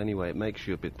like that anyway. It makes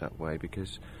you a bit that way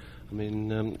because, I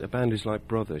mean, a band is like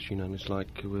brothers, and it's like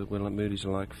we're like Moody's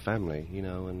are like family,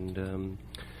 and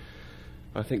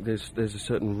I think there's a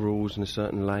certain rules and a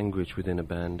certain language within a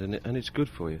band, and it's good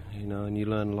for you, and you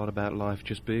learn a lot about life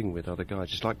just being with other guys,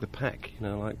 just like the pack,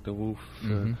 like the wolf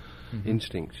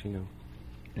instincts,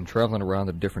 And traveling around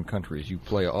the different countries, you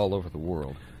play all over the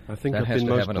world. I think that I've has been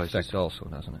to most have an places. effect also,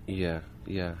 doesn't it?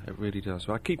 Yeah, it really does.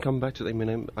 So I keep coming back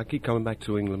to I keep coming back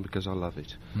to England because I love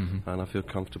it, and I feel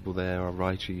comfortable there. I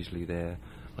write easily there.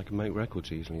 I can make records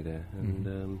easily there,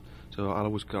 and so I'll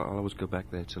always go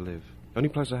back there to live. The only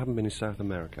place I haven't been is South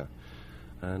America,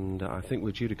 and I think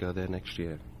we're due to go there next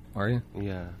year. Are you?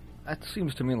 Yeah. That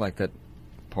seems to me like that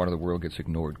part of the world gets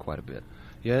ignored quite a bit.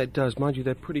 Yeah, it does. Mind you,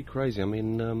 they're pretty crazy. I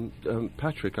mean,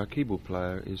 Patrick, our keyboard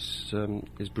player, is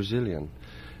Brazilian.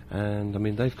 And, I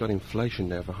mean, they've got inflation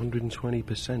there of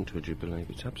 120%, would you believe?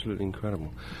 It's absolutely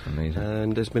incredible. Amazing.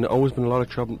 And there's always been a lot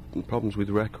of problems with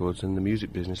records and the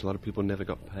music business. A lot of people never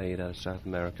got paid out of South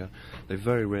America. They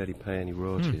very rarely pay any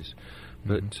royalties.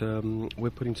 But we're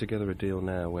putting together a deal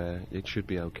now where it should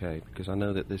be okay, because I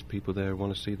know that there's people there who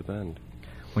want to see the band.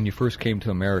 When you first came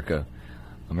to America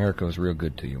was real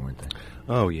good to you, weren't they?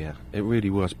 Oh yeah, it really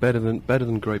was better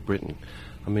than Great Britain.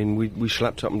 I mean, we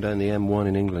schlepped up and down the M1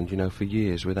 in England, for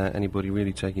years without anybody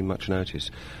really taking much notice.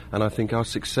 And I think our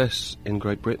success in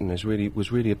Great Britain was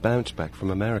really a bounce back from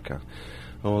America.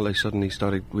 All they suddenly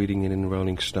started reading in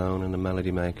Rolling Stone and the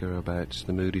Melody Maker about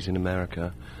the Moody's in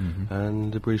America,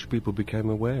 and the British people became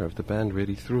aware of the band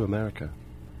really through America.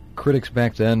 Critics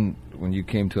back then, when you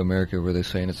came to America, were they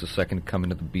saying it's the second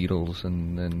coming of the Beatles,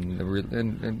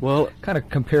 and well, kind of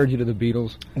compared you to the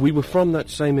Beatles? We were from that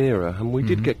same era, and we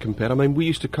did get compared. I mean, we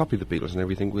used to copy the Beatles and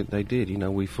everything they did.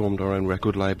 We formed our own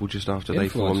record label just after they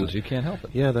formed. You can't help it.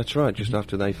 Yeah, that's right. Just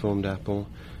after they formed Apple,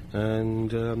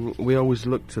 and we always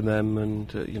looked to them and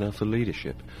for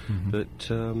leadership. But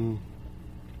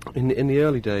in the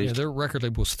early days, their record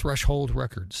label was Threshold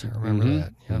Records. I remember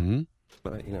that. Yeah.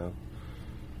 But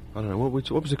I don't know, what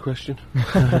was the question?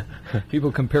 People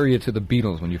compare you to the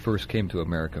Beatles when you first came to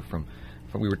America from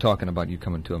we were talking about you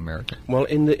coming to America. Well,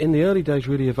 in the early days,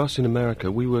 really, of us in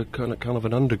America, we were kind of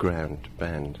an underground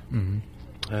band.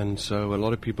 And so a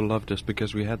lot of people loved us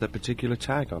because we had that particular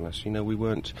tag on us. We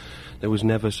weren't, there was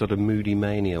never sort of Moody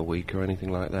Mania week or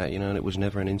anything like that, and it was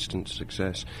never an instant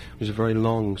success. It was a very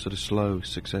long, sort of slow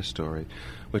success story,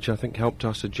 which I think helped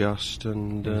us adjust,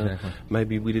 and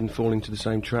maybe we didn't fall into the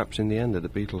same traps in the end that the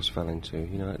Beatles fell into.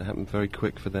 It happened very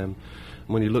quick for them.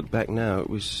 And when you look back now, it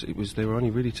was they were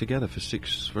only really together for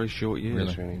 6 very short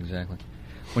years. Really. Exactly.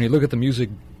 When you look at the music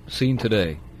scene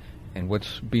today and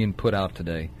what's being put out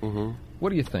today, what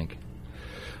do you think?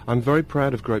 I'm very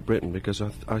proud of Great Britain because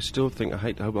I still think, I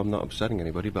hope I'm not upsetting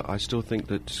anybody, but I still think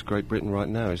that Great Britain right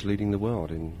now is leading the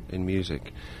world in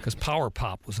music. Because power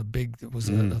pop was a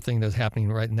thing that's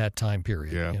happening right in that time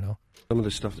period. Yeah. You know, some of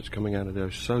the stuff that's coming out of there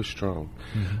is so strong,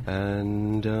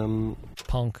 and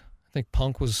punk. I think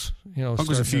punk was punk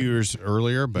was a few years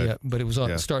earlier, but it was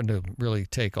starting to really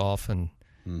take off and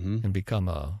become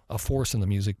a force in the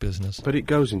music business. But it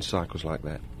goes in cycles like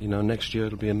that. Next year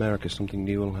it'll be America, something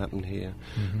new will happen here,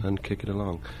 and kick it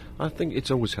along. I think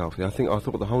it's always healthy. I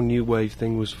thought the whole new wave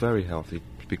thing was very healthy,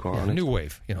 to be quite honest. New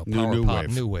wave, power pop,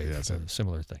 new wave. Yeah, it's a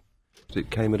similar thing. It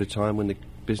came at a time when the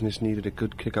business needed a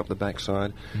good kick up the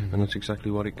backside, and that's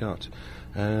exactly what it got.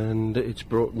 And it's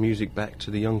brought music back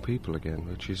to the young people again,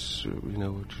 which is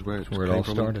where it all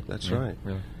started. That's right.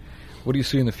 Really. What do you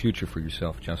see in the future for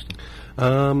yourself, Justin?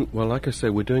 Well, like I say,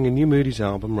 we're doing a new Moody's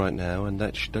album right now, and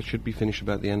that should be finished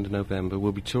about the end of November.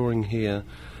 We'll be touring here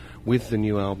with the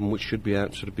new album, which should be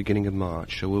out sort of beginning of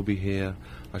March. So we'll be here,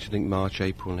 I should think, March,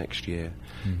 April next year.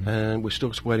 And we're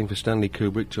still waiting for Stanley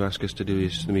Kubrick to ask us to do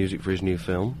the music for his new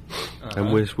film.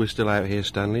 And we're still out here,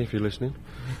 Stanley, if you're listening.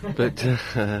 But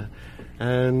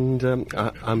I'm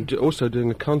also doing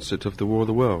a concert of the War of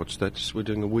the Worlds. We're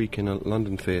doing a week in a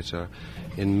London theatre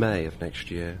in May of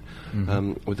next year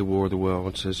with the War of the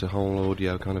Worlds as a whole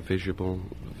audio kind of visual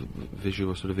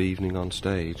sort of evening on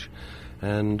stage.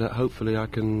 And hopefully I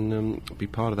can be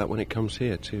part of that when it comes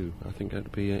here too. I think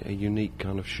that'd be a unique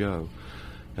kind of show.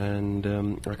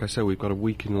 And like I said, we've got a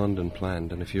week in London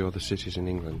planned and a few other cities in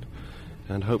England.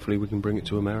 And hopefully we can bring it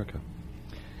to America.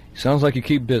 Sounds like you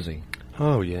keep busy.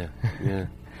 Oh, yeah.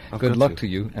 Good luck to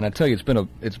you. And I tell you,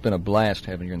 it's been a blast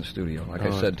having you in the studio. Like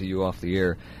I said to you off the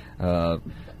air,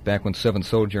 back when Seventh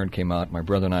Sojourn came out, my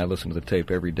brother and I listened to the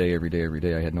tape every day.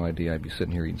 I had no idea I'd be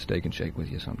sitting here eating Steak and Shake with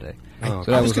you someday.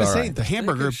 So I was going to say, the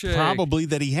hamburger probably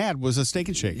that he had was a Steak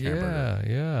and Shake hamburger.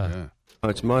 Yeah. Oh,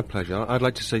 it's my pleasure. I'd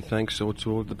like to say thanks to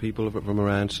all the people from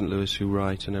around St. Louis who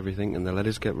write and everything, and the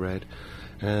letters get read.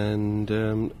 And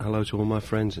hello to all my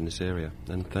friends in this area,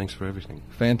 and thanks for everything.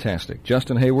 Fantastic.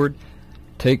 Justin Hayward,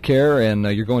 take care, and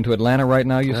you're going to Atlanta right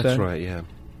now, you said? That's right, yeah.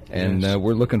 And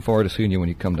we're looking forward to seeing you when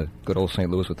you come to good old St.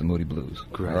 Louis with the Moody Blues.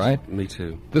 Great. All right? Me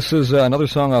too. This is another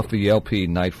song off the LP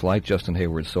Night Flight, Justin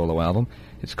Hayward's solo album.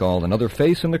 It's called Another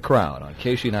Face in the Crowd on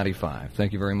KC 95.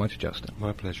 Thank you very much, Justin.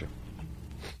 My pleasure.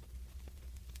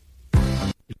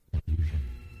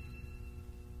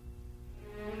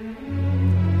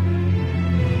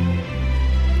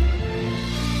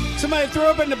 Somebody threw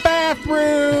up in the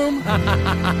bathroom.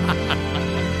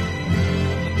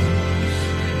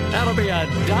 That'll be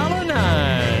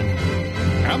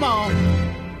 $1.09. Come on.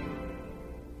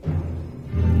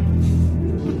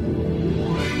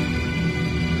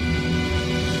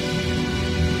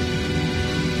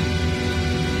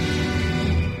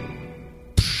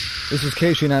 This is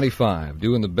KC 95,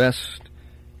 doing the best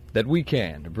that we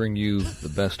can to bring you the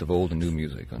best of old and new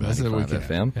music on 95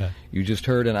 FM. Yeah. You just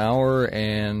heard an hour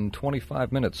and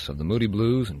 25 minutes of the Moody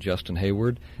Blues and Justin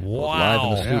Hayward live in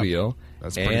the studio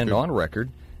and good. On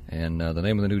record. And the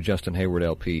name of the new Justin Hayward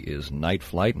LP is Night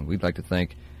Flight, and we'd like to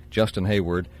thank Justin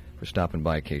Hayward for stopping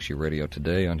by KC Radio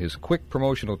today on his quick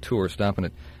promotional tour, stopping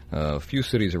at a few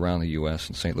cities around the U.S.,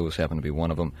 and St. Louis happened to be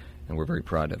one of them. And we're very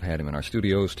proud to have had him in our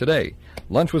studios today.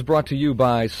 Lunch was brought to you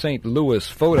by St. Louis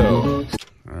Photo.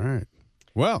 All right.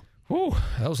 Well. Ooh,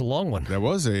 that was a long one. That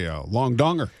was a long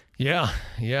donger. Yeah.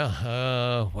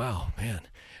 Wow, man.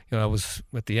 I was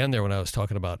at the end there when I was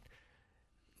talking about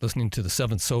listening to the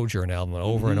Seventh Sojourn album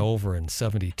over and over in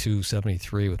 72,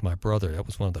 73 with my brother. That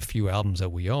was one of the few albums that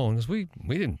we owned. Because we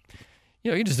didn't,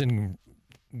 you just didn't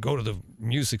go to the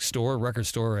music store, record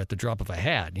store at the drop of a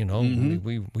hat.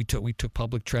 We took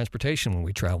public transportation when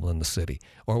we traveled in the city,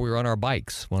 or we were on our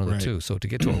bikes, one of the two. So to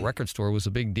get to a record store was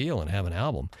a big deal and have an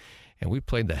album. And we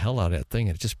played the hell out of that thing,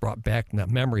 and it just brought back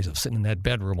memories of sitting in that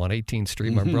bedroom on 18th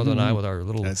Street, my brother and I with our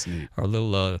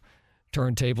little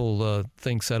turntable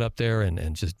thing set up there,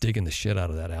 and just digging the shit out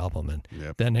of that album. And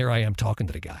then here I am talking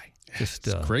to the guy. Just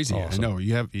it's crazy. Awesome. I know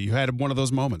you had one of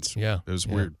those moments. Yeah, it was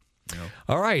weird.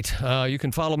 All right. You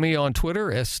can follow me on Twitter,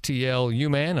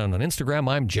 STLUman, and on Instagram,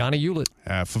 I'm Johnny Hewlett.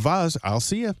 Favaz, I'll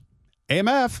see you.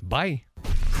 AMF. Bye.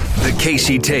 The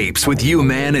KC Tapes with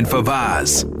U-Man and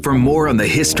Favaz. For more on the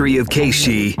history of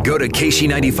KC, go to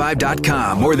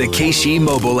KC95.com or the KC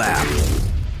mobile app.